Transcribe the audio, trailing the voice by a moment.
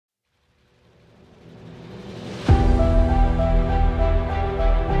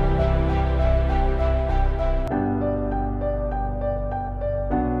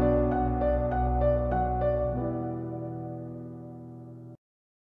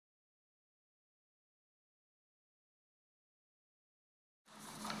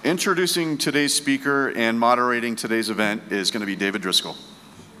Introducing today's speaker and moderating today's event is going to be David Driscoll.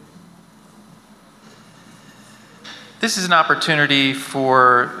 This is an opportunity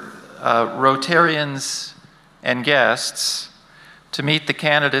for Rotarians and guests to meet the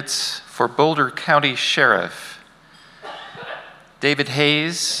candidates for Boulder County Sheriff, David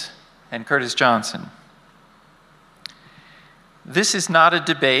Hayes and Curtis Johnson. This is not a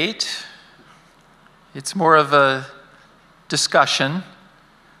debate. It's more of a discussion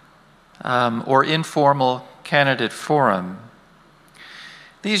or informal candidate forum.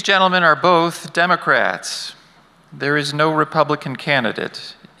 These gentlemen are both Democrats. There is no Republican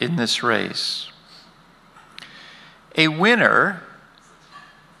candidate in this race. A winner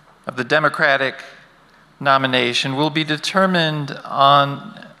of the Democratic nomination will be determined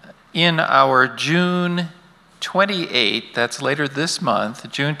in our June 28, that's later this month,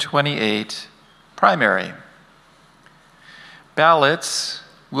 June 28 primary. Ballots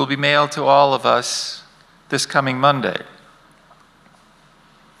will be mailed to all of us this coming Monday.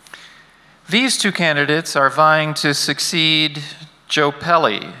 These two candidates are vying to succeed Joe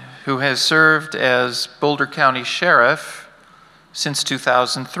Pelley, who has served as Boulder County Sheriff since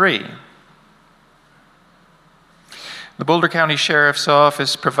 2003. The Boulder County Sheriff's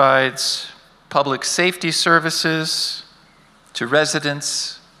Office provides public safety services to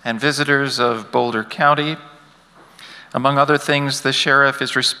residents and visitors of Boulder County. Among other things, the sheriff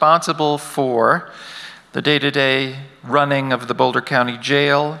is responsible for the day-to-day running of the Boulder County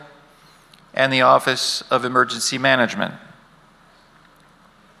Jail and the Office of Emergency Management.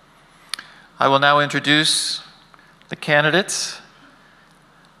 I will now introduce the candidates.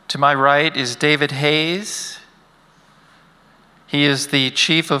 To my right is David Hayes. He is the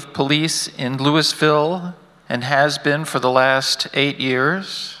Chief of Police in Louisville and has been for the last 8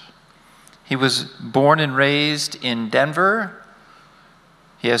 years. He was born and raised in Denver.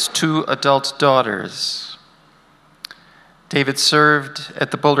 He has 2 adult daughters. David served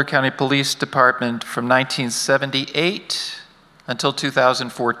at the Boulder County Police Department from 1978 until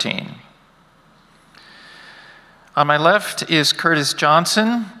 2014. On my left is Curtis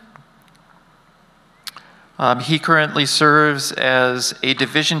Johnson. He currently serves as a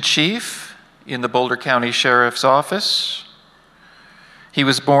division chief in the Boulder County Sheriff's Office. He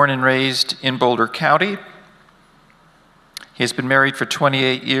was born and raised in Boulder County. He has been married for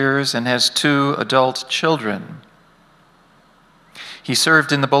 28 years and has 2 adult children. He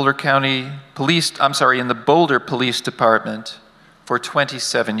served in the Boulder Police Department for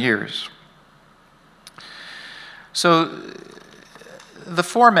 27 years. So the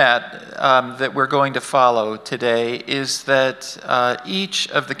format that we're going to follow today is that each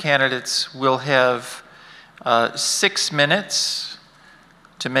of the candidates will have 6 minutes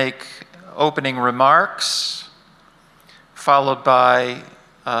to make opening remarks, followed by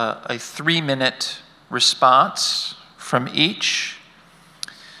a 3-minute response from each.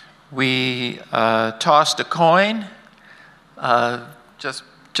 We tossed a coin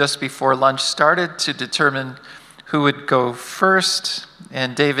just before lunch started to determine who would go first,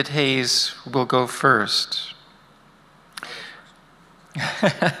 and David Hayes will go first.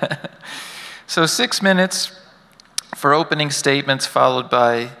 So 6 minutes for opening statements, followed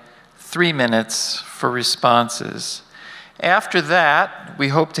by 3 minutes for responses. After that, we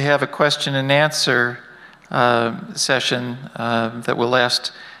hope to have a question and answer session that will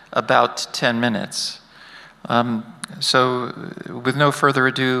last about 10 minutes. So with no further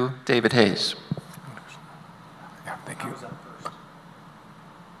ado, David Hayes. Yeah, thank you.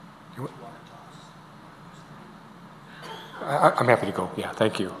 I'm happy to go. Yeah,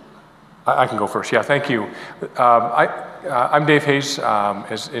 thank you. I can go first. Yeah, thank you. I'm Dave Hayes,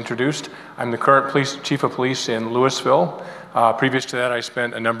 as introduced. I'm the current Chief of Police in Louisville. Previous to that, I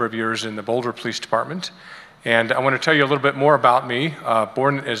spent a number of years in the Boulder Police Department. And I want to tell you a little bit more about me.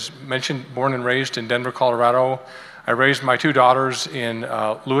 As mentioned, born and raised in Denver, Colorado. I raised my 2 daughters in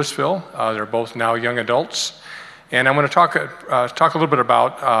Louisville. They're both now young adults. And I want to talk a little bit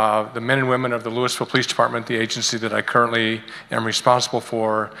about the men and women of the Louisville Police Department, the agency that I currently am responsible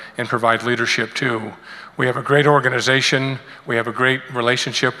for and provide leadership to. We have a great organization. We have a great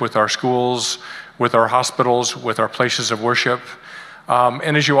relationship with our schools, with our hospitals, with our places of worship.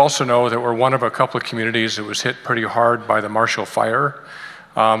 And as you also know, that we're one of a couple of communities that was hit pretty hard by the Marshall Fire.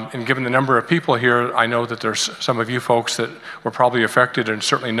 And given the number of people here, I know that there's some of you folks that were probably affected and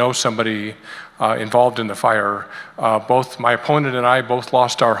certainly know somebody involved in the fire. Both my opponent and I both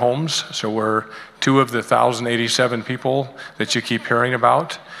lost our homes, so we're 2 of the 1,087 people that you keep hearing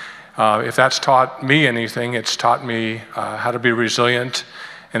about. If that's taught me anything, it's taught me how to be resilient,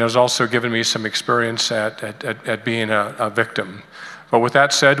 and it's also given me some experience at being a victim. But with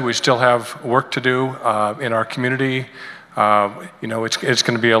that said, we still have work to do in our community. It's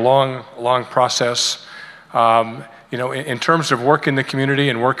going to be a long process. In terms of work in the community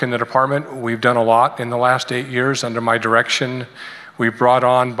and work in the department, we've done a lot in the last 8 years under my direction. We brought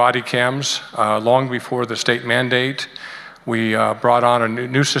on body cams long before the state mandate. We brought on a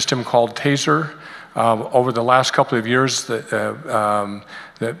new system called TASER. Over the last couple of years, the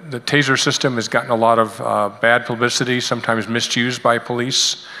TASER system has gotten a lot of bad publicity, sometimes misused by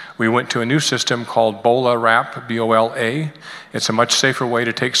police. We went to a new system called BOLA, B-O-L-A. It's a much safer way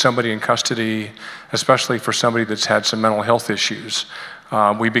to take somebody in custody, especially for somebody that's had some mental health issues.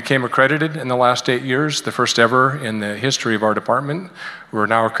 We became accredited in the last 8 years, the first ever in the history of our department. We're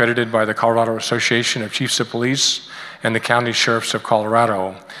now accredited by the Colorado Association of Chiefs of Police and the County Sheriffs of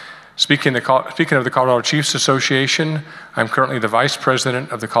Colorado. Speaking of the Colorado Chiefs Association, I'm currently the Vice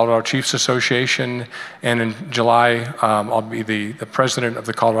President of the Colorado Chiefs Association, and in July, I'll be the President of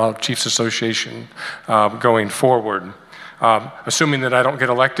the Colorado Chiefs Association going forward. Assuming that I don't get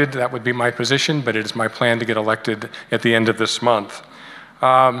elected, that would be my position, but it is my plan to get elected at the end of this month.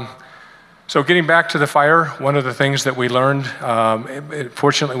 So getting back to the fire, one of the things that we learned,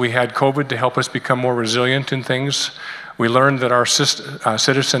 fortunately we had COVID to help us become more resilient in things. We learned that our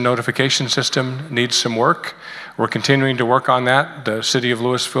citizen notification system needs some work. We're continuing to work on that. The City of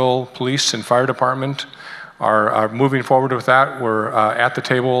Louisville Police and Fire Department are moving forward with that. We're at the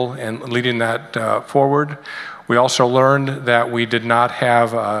table and leading that forward. We also learned that we did not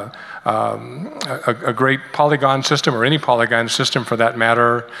have a great polygon system, or any polygon system for that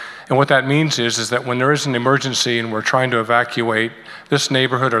matter. And what that means is that when there is an emergency and we're trying to evacuate this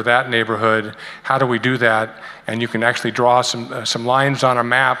neighborhood or that neighborhood, how do we do that? And you can actually draw some lines on a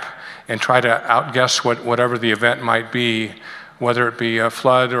map and try to outguess whatever the event might be, whether it be a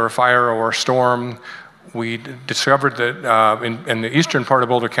flood or a fire or a storm. We discovered that in the eastern part of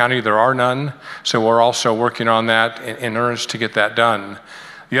Boulder County, there are none, so we're also working on that in earnest to get that done.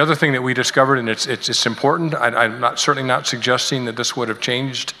 The other thing that we discovered, and it's important, I'm certainly not suggesting that this would have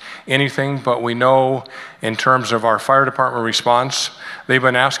changed anything, but we know in terms of our fire department response, they've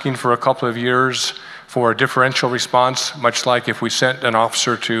been asking for a couple of years for a differential response, much like if we sent an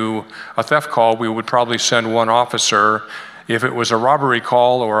officer to a theft call, we would probably send one officer. If it was a robbery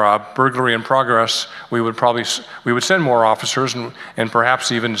call or a burglary in progress, we would send more officers and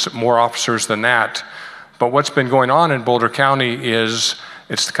perhaps even more officers than that. But what's been going on in Boulder County is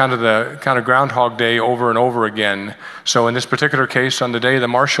it's kind of Groundhog Day over and over again. So in this particular case, on the day of the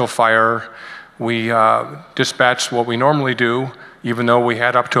Marshall fire, we dispatched what we normally do, even though we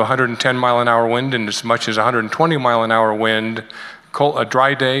had up to 110 mile an hour wind and as much as 120 mile an hour wind. A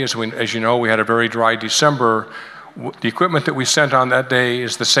dry day, as you know, we had a very dry December. The equipment that we sent on that day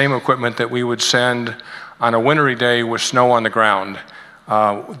is the same equipment that we would send on a wintry day with snow on the ground.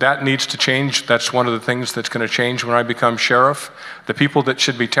 That needs to change. That's one of the things that's going to change when I become sheriff. The people that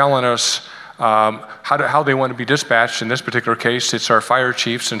should be telling us how they want to be dispatched, in this particular case, it's our fire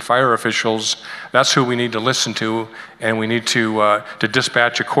chiefs and fire officials. That's who we need to listen to, and we need to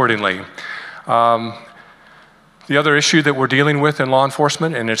dispatch accordingly. The other issue that we're dealing with in law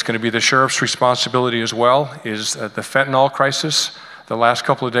enforcement, and it's going to be the sheriff's responsibility as well, is the fentanyl crisis. The last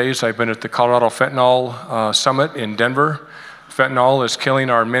couple of days, I've been at the Colorado Fentanyl Summit in Denver. Fentanyl is killing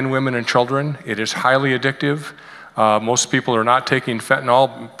our men, women, and children. It is highly addictive. Most people are not taking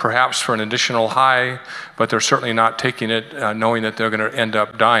fentanyl, perhaps for an additional high, but they're certainly not taking it knowing that they're going to end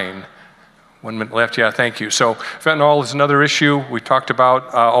up dying. 1 minute left, yeah, thank you. So fentanyl is another issue we talked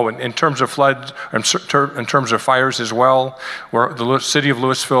about. In terms of floods, in terms of fires as well, where the City of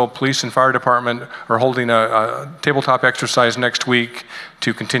Louisville Police and Fire Department are holding a tabletop exercise next week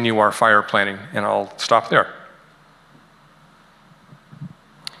to continue our fire planning, and I'll stop there.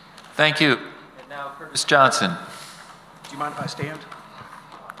 Thank you. And now Curtis Johnson. Do you mind if I stand?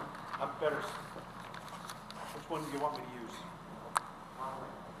 I'm better. Which one do you want me to use?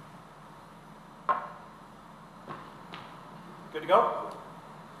 Good to go?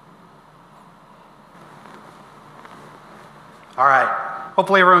 All right.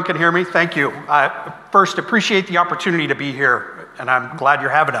 Hopefully everyone can hear me. Thank you. First, appreciate the opportunity to be here, and I'm glad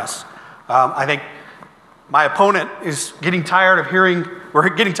you're having us. I think my opponent is getting tired of hearing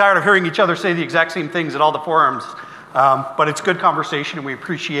each other say the exact same things at all the forums. But it's good conversation, and we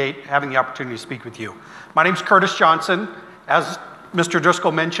appreciate having the opportunity to speak with you. My name's Curtis Johnson. As Mr.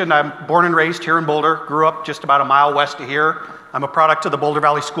 Driscoll mentioned, I'm born and raised here in Boulder, grew up just about a mile west of here. I'm a product of the Boulder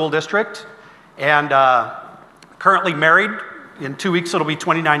Valley School District, and currently married. In 2 weeks, it'll be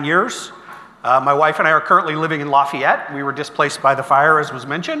 29 years. My wife and I are currently living in Lafayette. We were displaced by the fire, as was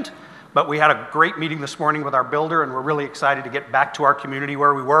mentioned. but we had a great meeting this morning with our builder, and we're really excited to get back to our community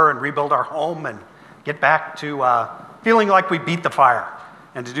where we were and rebuild our home and get back to feeling like we beat the fire.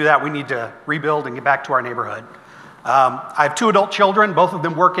 And to do that, we need to rebuild and get back to our neighborhood. I have 2 adult children. Both of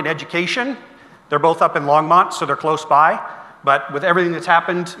them work in education. They're both up in Longmont, so they're close by. But with everything that's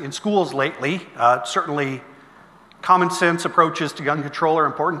happened in schools lately, certainly common sense approaches to gun control are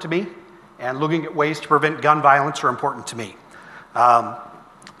important to me, and looking at ways to prevent gun violence are important to me.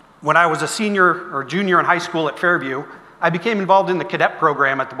 When I was a senior or junior in high school at Fairview, I became involved in the cadet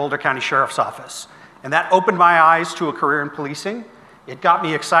program at the Boulder County Sheriff's Office. And that opened my eyes to a career in policing. It got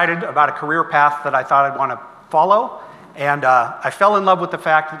me excited about a career path that I thought I'd want to follow. And I fell in love with the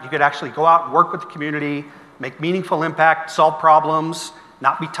fact that you could actually go out and work with the community, make meaningful impact, solve problems,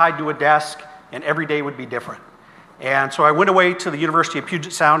 not be tied to a desk, and every day would be different. And so I went away to the University of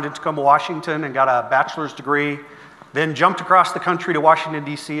Puget Sound in Tacoma, Washington, and got a bachelor's degree, then jumped across the country to Washington,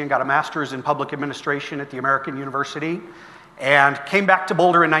 D.C., and got a master's in public administration at the American University, and came back to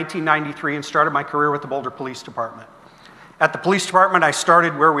Boulder in 1993 and started my career with the Boulder Police Department. At the police department, I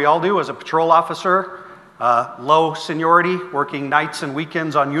started where we all do, as a patrol officer, low seniority, working nights and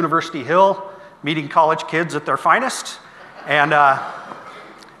weekends on University Hill, meeting college kids at their finest. And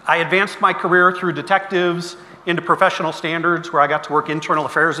I advanced my career through detectives into professional standards, where I got to work internal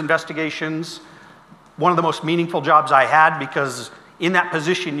affairs investigations. One of the most meaningful jobs I had, because in that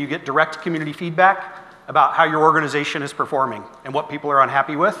position you get direct community feedback about how your organization is performing and what people are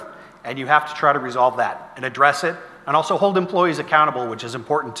unhappy with, and you have to try to resolve that and address it, and also hold employees accountable, which is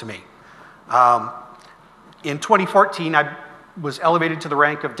important to me. In 2014, I was elevated to the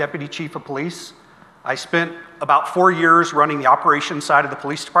rank of Deputy Chief of Police. I spent about 4 years running the operations side of the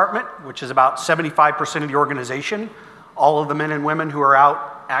police department, which is about 75% of the organization. All of the men and women who are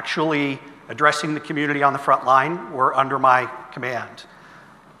out actually addressing the community on the front line were under my command.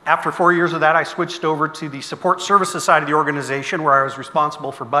 After 4 years of that, I switched over to the support services side of the organization, where I was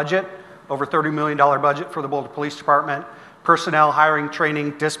responsible for budget, over $30 million budget for the Boulder Police Department, personnel, hiring,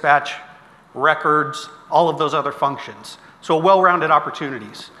 training, dispatch, records, all of those other functions. So well-rounded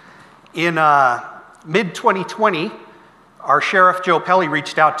opportunities. In mid-2020, our Sheriff Joe Pelley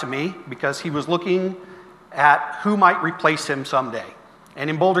reached out to me because he was looking at who might replace him someday. And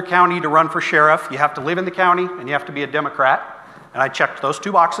in Boulder County, to run for sheriff, you have to live in the county and you have to be a Democrat. And I checked those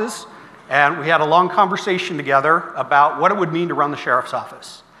 2 boxes. And we had a long conversation together about what it would mean to run the sheriff's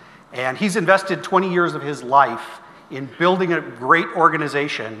office. And he's invested 20 years of his life in building a great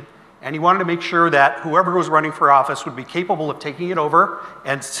organization. And he wanted to make sure that whoever was running for office would be capable of taking it over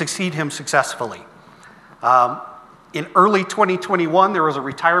and succeed him successfully. In early 2021, there was a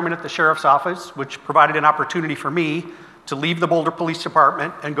retirement at the sheriff's office, which provided an opportunity for me to leave the Boulder Police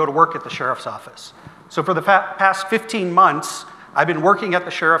Department and go to work at the sheriff's office. So for the past 15 months, I've been working at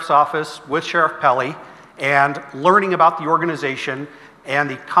the sheriff's office with Sheriff Pelley and learning about the organization and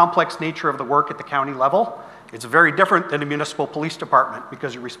the complex nature of the work at the county level. It's very different than a municipal police department,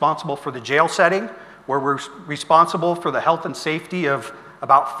 because you're responsible for the jail setting, where we're responsible for the health and safety of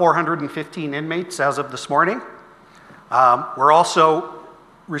about 415 inmates as of this morning. We're also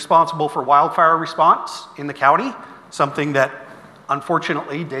responsible for wildfire response in the county, something that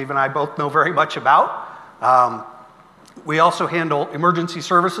unfortunately Dave and I both know very much about. We also handle emergency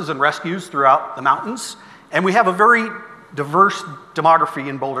services and rescues throughout the mountains, and we have a very diverse demography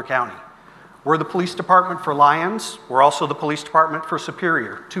in Boulder County. We're the police department for Lyons. We're also the police department for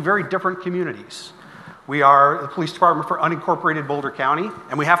Superior, 2 very different communities. We are the police department for unincorporated Boulder County,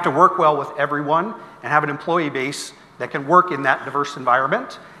 and we have to work well with everyone and have an employee base that can work in that diverse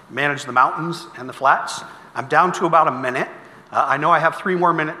environment, manage the mountains and the flats. I'm down to about a minute. I know I have 3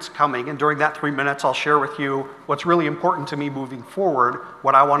 more minutes coming, and during that 3 minutes, I'll share with you what's really important to me moving forward,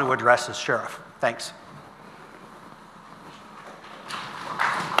 what I want to address as sheriff. Thanks.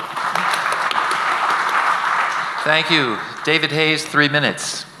 Thank you. David Hayes, 3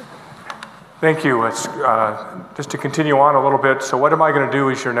 minutes. Thank you. It's, just to continue on a little bit, so what am I going to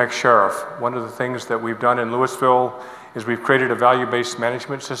do as your next sheriff? One of the things that we've done in Louisville is we've created a value-based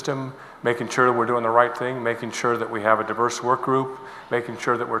management system, making sure that we're doing the right thing, making sure that we have a diverse work group, making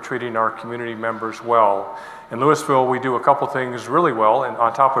sure that we're treating our community members well. In Louisville, we do a couple things really well, and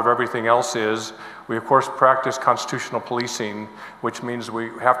on top of everything else is, we of course practice constitutional policing, which means we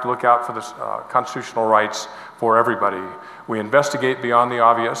have to look out for the constitutional rights for everybody. We investigate beyond the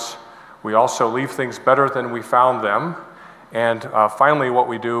obvious. We also leave things better than we found them. And finally, what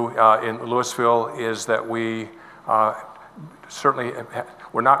we do in Louisville is that we Certainly,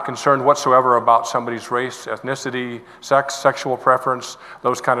 we're not concerned whatsoever about somebody's race, ethnicity, sex, sexual preference,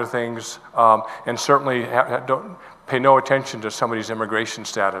 those kind of things, and certainly don't pay no attention to somebody's immigration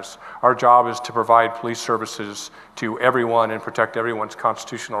status. Our job is to provide police services to everyone and protect everyone's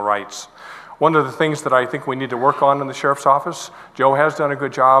constitutional rights. One of the things that I think we need to work on in the Sheriff's Office, Joe has done a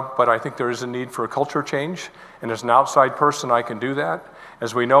good job, but I think there is a need for a culture change, and as an outside person, I can do that.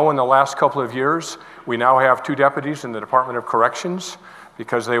 As we know, in the last couple of years, we now have 2 deputies in the Department of Corrections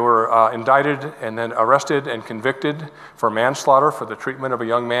because they were indicted and then arrested and convicted for manslaughter for the treatment of a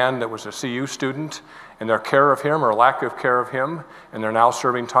young man that was a CU student and their care of him or lack of care of him, and they're now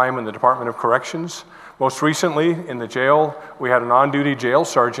serving time in the Department of Corrections. Most recently, in the jail, we had an on-duty jail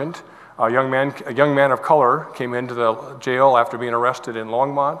sergeant. A young man of color came into the jail after being arrested in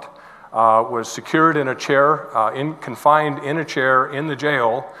Longmont, was secured in a chair, confined in a chair in the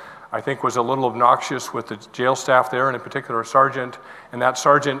jail. I think was a little obnoxious with the jail staff there, and in particular a sergeant. And that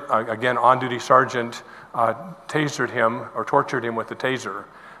sergeant, again, on-duty sergeant, tasered him or tortured him with the taser.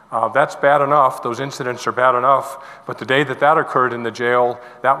 That's bad enough. Those incidents are bad enough. But the day that occurred in the jail,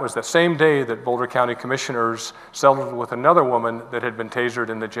 that was the same day that Boulder County commissioners settled with another woman that had been tasered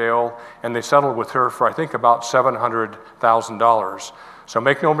in the jail, and they settled with her for, I think, about $700,000. So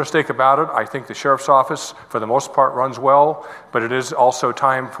make no mistake about it, I think the Sheriff's Office, for the most part, runs well, but it is also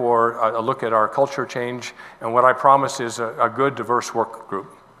time for a look at our culture change, and what I promise is a good, diverse work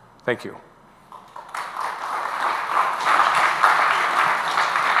group. Thank you.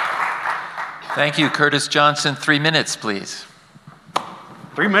 Thank you. Curtis Johnson, 3 minutes, please.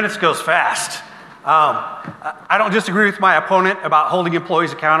 3 minutes goes fast. I don't disagree with my opponent about holding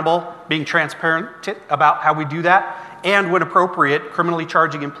employees accountable, being transparent about how we do that, and when appropriate, criminally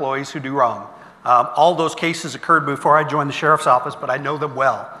charging employees who do wrong. All those cases occurred before I joined the Sheriff's Office, but I know them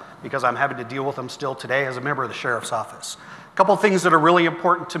well because I'm having to deal with them still today as a member of the Sheriff's Office. A couple of things that are really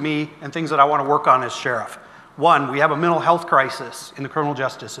important to me and things that I want to work on as Sheriff. One, we have a mental health crisis in the criminal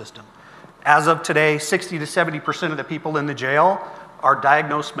justice system. As of today, 60 to 70% of the people in the jail are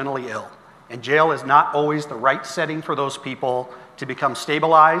diagnosed mentally ill. And jail is not always the right setting for those people to become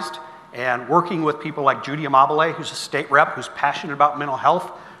stabilized. And working with people like Judy Amabile, who's a state rep, who's passionate about mental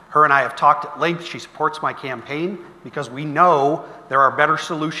health, her and I have talked at length. She supports my campaign because we know there are better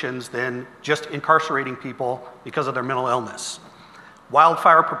solutions than just incarcerating people because of their mental illness.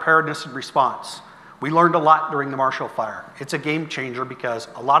 Wildfire preparedness and response. We learned a lot during the Marshall Fire. It's a game changer because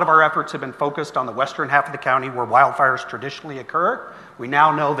a lot of our efforts have been focused on the western half of the county where wildfires traditionally occur. We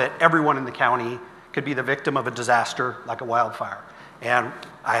now know that everyone in the county could be the victim of a disaster like a wildfire. And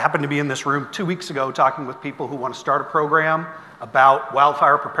I happened to be in this room 2 weeks ago talking with people who want to start a program about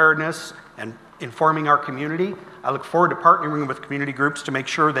wildfire preparedness and informing our community. I look forward to partnering with community groups to make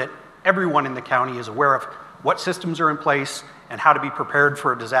sure that everyone in the county is aware of what systems are in place and how to be prepared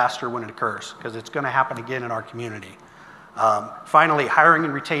for a disaster when it occurs, because it's going to happen again in our community. Finally, hiring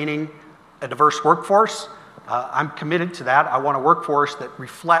and retaining a diverse workforce. I'm committed to that. I want a workforce that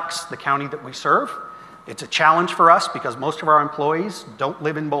reflects the county that we serve. It's a challenge for us because most of our employees don't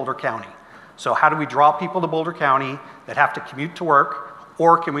live in Boulder County. So how do we draw people to Boulder County that have to commute to work,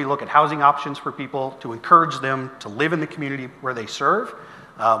 or can we look at housing options for people to encourage them to live in the community where they serve?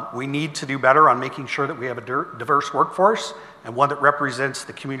 We need to do better on making sure that we have a diverse workforce and one that represents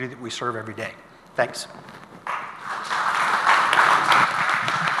the community that we serve every day. Thanks.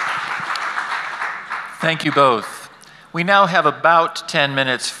 Thank you both. We now have about 10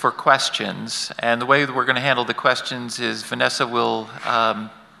 minutes for questions, and the way that we're going to handle the questions is Vanessa will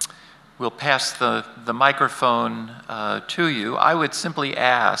pass the microphone to you. I would simply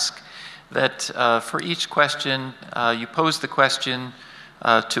ask that for each question, you pose the question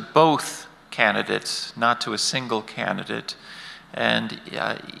to both candidates, not to a single candidate, and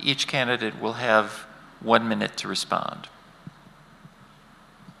each candidate will have 1 minute to respond.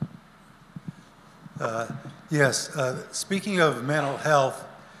 Yes, speaking of mental health,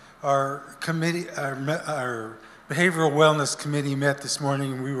 our committee, our Behavioral Wellness Committee met this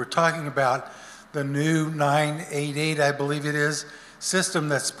morning, and we were talking about the new 988, I believe it is, system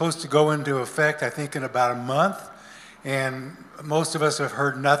that's supposed to go into effect, I think, in about a month, and most of us have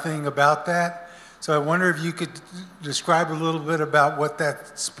heard nothing about that. So I wonder if you could describe a little bit about what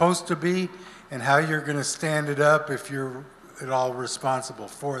that's supposed to be and how you're going to stand it up if you're at all responsible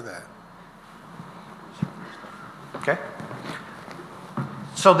for that. Okay.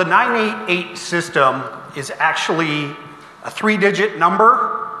 So the 988 system is actually a 3-digit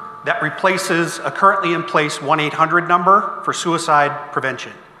number that replaces a currently in place 1-800 number for suicide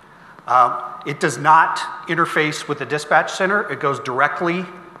prevention. It does not interface with the dispatch center. It goes directly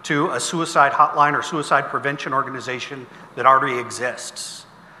to a suicide hotline or suicide prevention organization that already exists.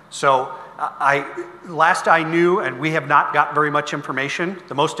 So last I knew, and we have not got very much information,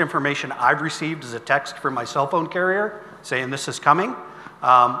 the most information I've received is a text from my cell phone carrier saying this is coming.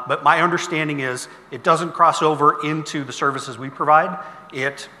 But my understanding is it doesn't cross over into the services we provide.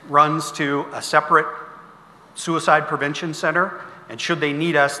 It runs to a separate suicide prevention center, and should they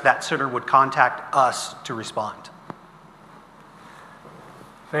need us, that center would contact us to respond.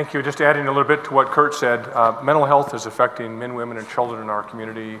 Thank you. Just adding a little bit to what Kurt said, mental health is affecting men, women, and children in our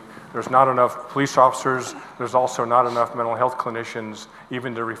community. There's not enough police officers. There's also not enough mental health clinicians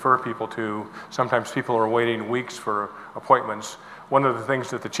even to refer people to. Sometimes people are waiting weeks for appointments. One of the things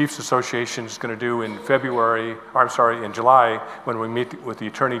that the Chiefs Association is going to do in in July, when we meet with the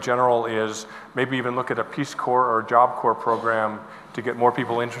Attorney General, is maybe even look at a Peace Corps or Job Corps program to get more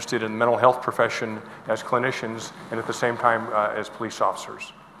people interested in the mental health profession as clinicians and at the same time as police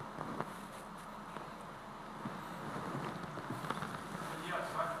officers.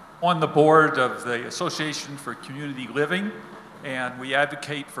 On the board of the Association for Community Living, and we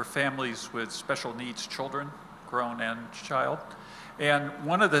advocate for families with special needs children, grown and child. And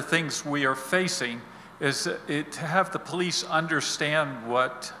one of the things we are facing is to have the police understand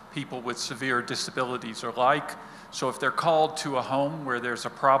what people with severe disabilities are like. So if they're called to a home where there's a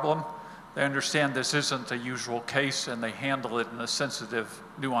problem, they understand this isn't a usual case and they handle it in a sensitive,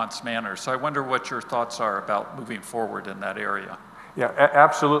 nuanced manner. So I wonder what your thoughts are about moving forward in that area. Yeah,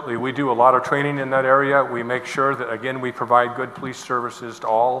 absolutely. We do a lot of training in that area. We make sure that, again, we provide good police services to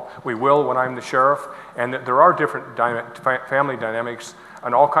all. We will when I'm the sheriff, and that there are different family dynamics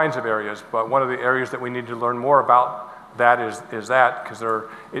in all kinds of areas, but one of the areas that we need to learn more about that is that, because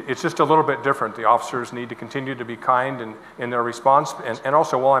it's just a little bit different. The officers need to continue to be kind in their response, and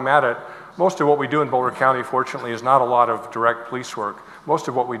also while I'm at it, most of what we do in Boulder County, fortunately, is not a lot of direct police work. Most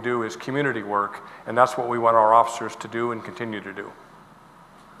of what we do is community work, and that's what we want our officers to do and continue to do.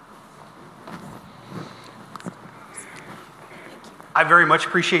 I very much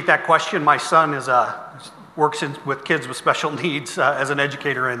appreciate that question. My son works with kids with special needs as an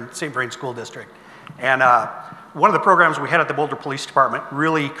educator in St. Vrain School District. And one of the programs we had at the Boulder Police Department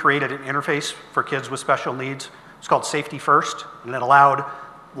really created an interface for kids with special needs. It's called Safety First, and it allowed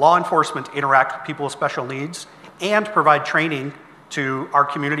law enforcement to interact with people with special needs and provide training to our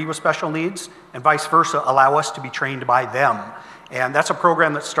community with special needs, and vice versa, allow us to be trained by them. And that's a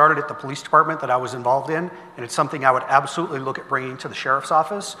program that started at the police department that I was involved in, and it's something I would absolutely look at bringing to the sheriff's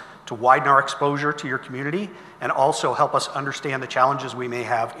office to widen our exposure to your community and also help us understand the challenges we may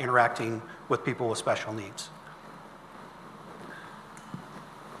have interacting with people with special needs.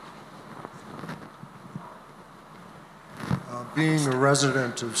 Being a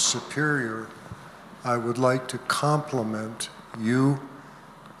resident of Superior, I would like to compliment you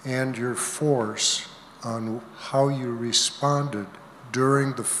and your force on how you responded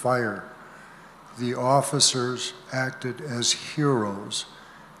during the fire. The officers acted as heroes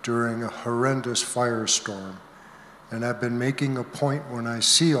during a horrendous firestorm. And I've been making a point when I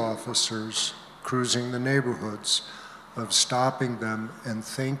see officers cruising the neighborhoods of stopping them and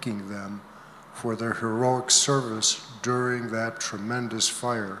thanking them for their heroic service during that tremendous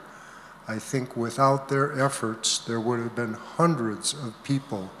fire. I think without their efforts, there would have been hundreds of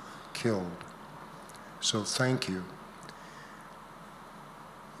people killed. So thank you.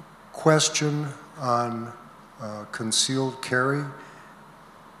 Question on concealed carry.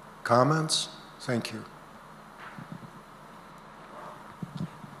 Comments? Thank you.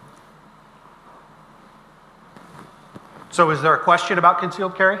 So is there a question about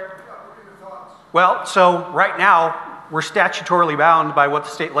concealed carry? Yeah, what are your thoughts? Well, so right now, we're statutorily bound by what the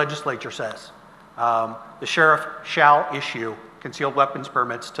state legislature says. The sheriff shall issue concealed weapons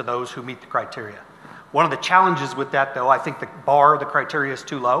permits to those who meet the criteria. One of the challenges with that, though, I think the criteria is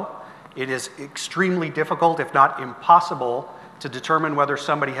too low. It is extremely difficult, if not impossible, to determine whether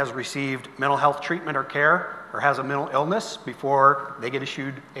somebody has received mental health treatment or care or has a mental illness before they get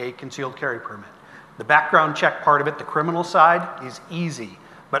issued a concealed carry permit. The background check part of it, the criminal side, is easy,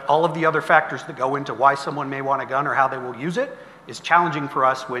 but all of the other factors that go into why someone may want a gun or how they will use it is challenging for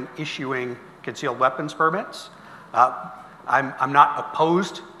us when issuing concealed weapons permits. I'm not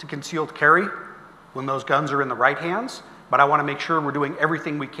opposed to concealed carry when those guns are in the right hands, but I want to make sure we're doing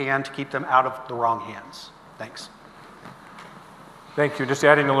everything we can to keep them out of the wrong hands. Thanks. Thank you. Just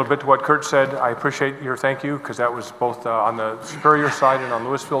adding a little bit to what Kurt said, I appreciate your thank you, because that was both on the Superior side and on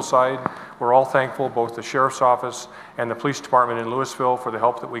Louisville side. We're all thankful, both the Sheriff's Office and the Police Department in Louisville, for the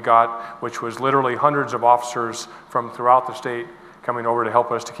help that we got, which was literally hundreds of officers from throughout the state coming over to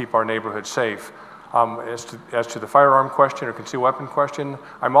help us to keep our neighborhood safe. As to the firearm question or concealed weapon question,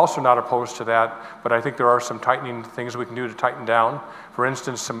 I'm also not opposed to that, but I think there are some tightening things we can do to tighten down. For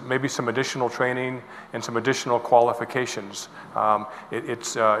instance, maybe some additional training and some additional qualifications.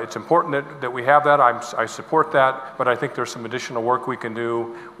 It's important that we have that. I support that, but I think there's some additional work we can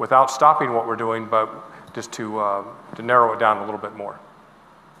do without stopping what we're doing, but just to narrow it down a little bit more.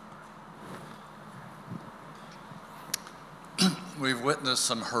 We've witnessed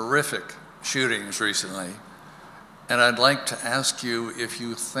some horrific shootings recently, and I'd like to ask you if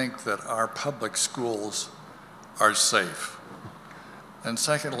you think that our public schools are safe. And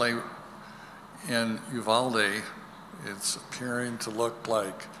secondly, in Uvalde, it's appearing to look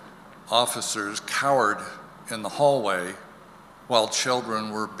like officers cowered in the hallway while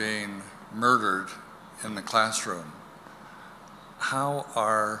children were being murdered in the classroom. How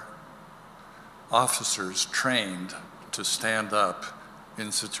are officers trained to stand up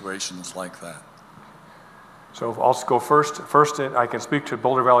in situations like that? So I'll go first. First, I can speak to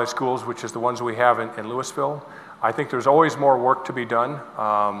Boulder Valley Schools, which is the ones we have in Louisville. I think there's always more work to be done.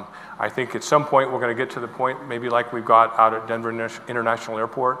 I think at some point we're going to get to the point, maybe like we've got out at Denver International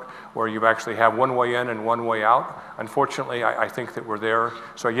Airport, where you actually have one way in and one way out. Unfortunately, I think that we're there.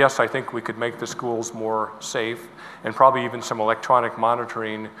 So yes, I think we could make the schools more safe, and probably even some electronic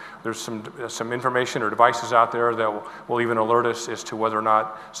monitoring. There's some information or devices out there that will even alert us as to whether or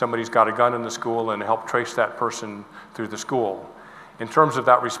not somebody's got a gun in the school and help trace that person through the school. In terms of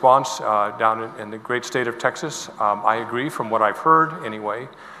that response down in the great state of Texas, I agree from what I've heard anyway.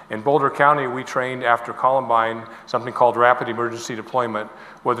 In Boulder County, we trained after Columbine something called rapid emergency deployment.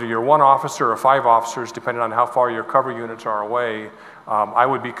 Whether you're one officer or 5 officers, depending on how far your cover units are away, I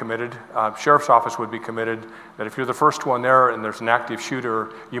would be committed, Sheriff's Office would be committed, that if you're the first one there and there's an active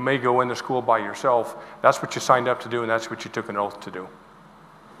shooter, you may go into school by yourself. That's what you signed up to do, and that's what you took an oath to do.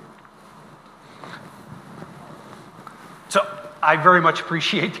 So I very much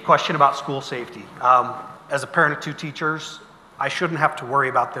appreciate the question about school safety. As a parent of 2 teachers, I shouldn't have to worry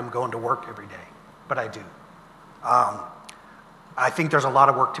about them going to work every day, but I do. I think there's a lot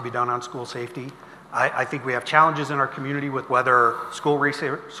of work to be done on school safety. I think we have challenges in our community with whether school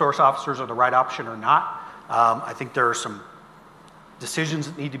resource officers are the right option or not. I think there are some decisions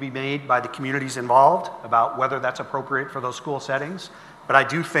that need to be made by the communities involved about whether that's appropriate for those school settings. But I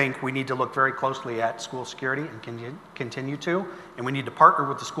do think we need to look very closely at school security and continue to, and we need to partner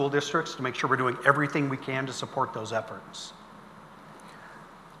with the school districts to make sure we're doing everything we can to support those efforts.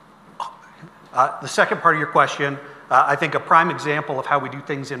 The second part of your question, I think a prime example of how we do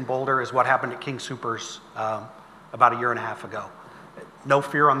things in Boulder is what happened at King Soopers about 1.5 years ago. No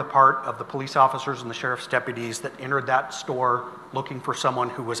fear on the part of the police officers and the sheriff's deputies that entered that store looking for someone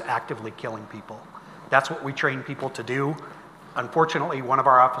who was actively killing people. That's what we train people to do. Unfortunately, one of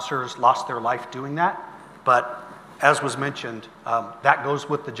our officers lost their life doing that, but as was mentioned, that goes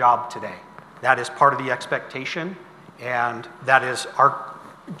with the job today. That is part of the expectation, and that is our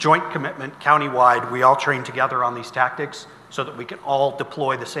joint commitment countywide. We all train together on these tactics so that we can all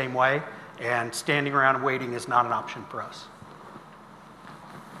deploy the same way, and standing around and waiting is not an option for us.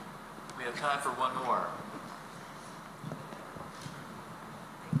 We have time for one more.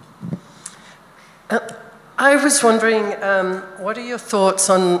 I was wondering, what are your thoughts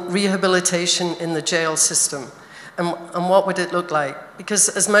on rehabilitation in the jail system, and what would it look like? Because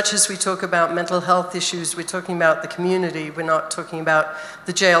as much as we talk about mental health issues, we're talking about the community, we're not talking about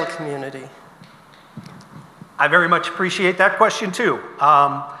the jail community. I very much appreciate that question too.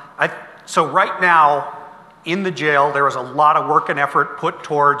 So right now, in the jail, there is a lot of work and effort put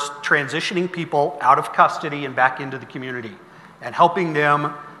towards transitioning people out of custody and back into the community, and helping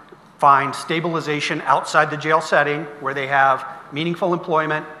them find stabilization outside the jail setting where they have meaningful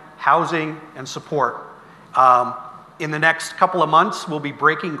employment, housing, and support. In the next couple of months, we'll be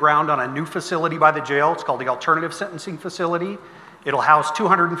breaking ground on a new facility by the jail. It's called the Alternative Sentencing Facility. It'll house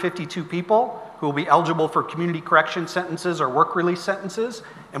 252 people who will be eligible for community correction sentences or work release sentences,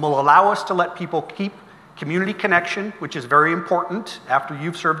 and will allow us to let people keep community connection, which is very important after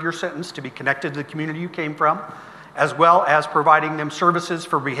you've served your sentence, to be connected to the community you came from, as well as providing them services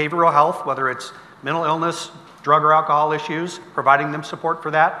for behavioral health, whether it's mental illness, drug or alcohol issues, providing them support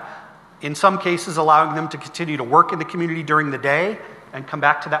for that. In some cases, allowing them to continue to work in the community during the day and come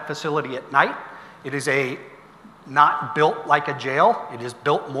back to that facility at night. It is not built like a jail. It is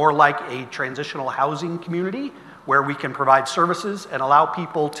built more like a transitional housing community where we can provide services and allow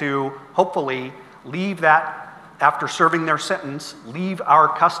people to hopefully leave that after serving their sentence, leave our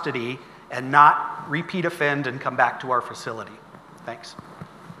custody and not repeat offend and come back to our facility. Thanks.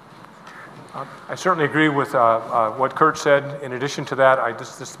 I certainly agree with what Kurt said. In addition to that,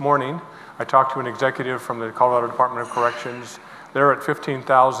 this morning, I talked to an executive from the Colorado Department of Corrections. They're at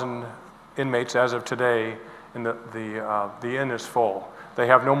 15,000 inmates as of today, and the inn is full. They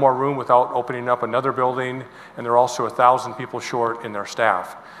have no more room without opening up another building, and they're also 1,000 people short in their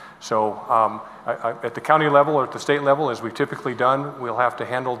staff. So at the county level or at the state level, as we've typically done, we'll have to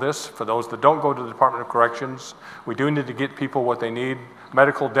handle this. For those that don't go to the Department of Corrections, we do need to get people what they need: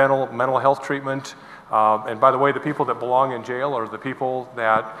 medical, dental, mental health treatment. And by the way, the people that belong in jail are the people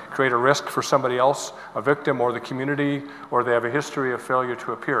that create a risk for somebody else, a victim or the community, or they have a history of failure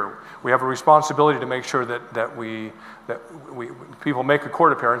to appear. We have a responsibility to make sure that people make a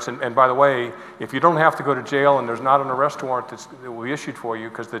court appearance. And by the way, if you don't have to go to jail and there's not an arrest warrant that will be issued for you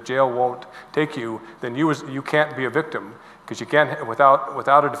because the jail won't take you, then you can't be a victim. Because you can't,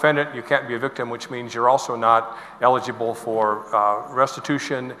 without a defendant, you can't be a victim, which means you're also not eligible for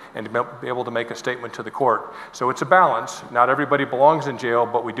restitution and to be able to make a statement to the court. So it's a balance. Not everybody belongs in jail,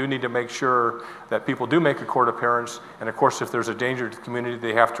 but we do need to make sure that people do make a court appearance. And of course, if there's a danger to the community,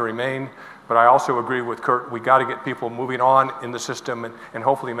 they have to remain. But I also agree with Kurt, we got to get people moving on in the system and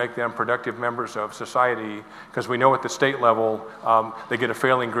hopefully make them productive members of society, because we know at the state level, they get a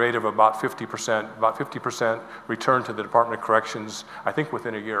failing grade of about 50% return to the Department of Corrections, I think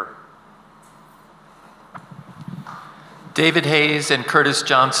within a year. David Hayes and Curtis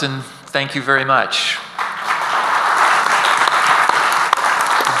Johnson, thank you very much.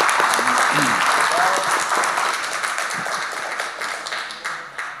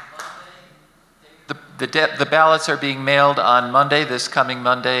 The ballots are being mailed on Monday, this coming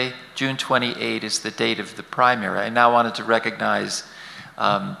Monday. June 28 is the date of the primary. I now wanted to recognize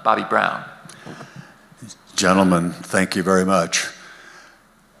Bobby Brown. Gentlemen, thank you very much.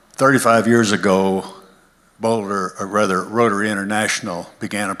 35 years ago, Boulder, or rather Rotary International,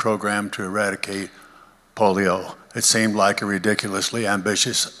 began a program to eradicate polio. It seemed like a ridiculously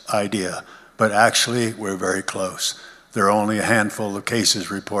ambitious idea, but actually we're very close. There are only a handful of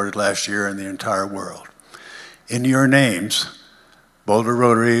cases reported last year in the entire world. In your names, Boulder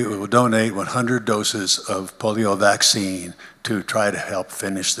Rotary will donate 100 doses of polio vaccine to try to help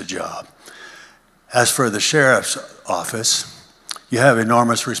finish the job. As for the sheriff's office, you have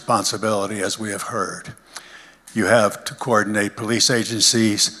enormous responsibility, as we have heard. You have to coordinate police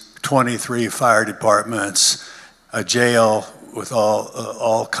agencies, 23 fire departments, a jail with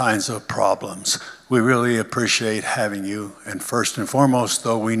all kinds of problems. We really appreciate having you, and first and foremost,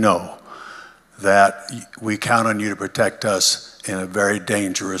 though, we know that we count on you to protect us in a very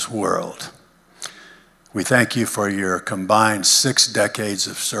dangerous world. We thank you for your combined 6 decades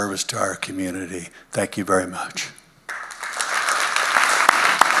of service to our community. Thank you very much.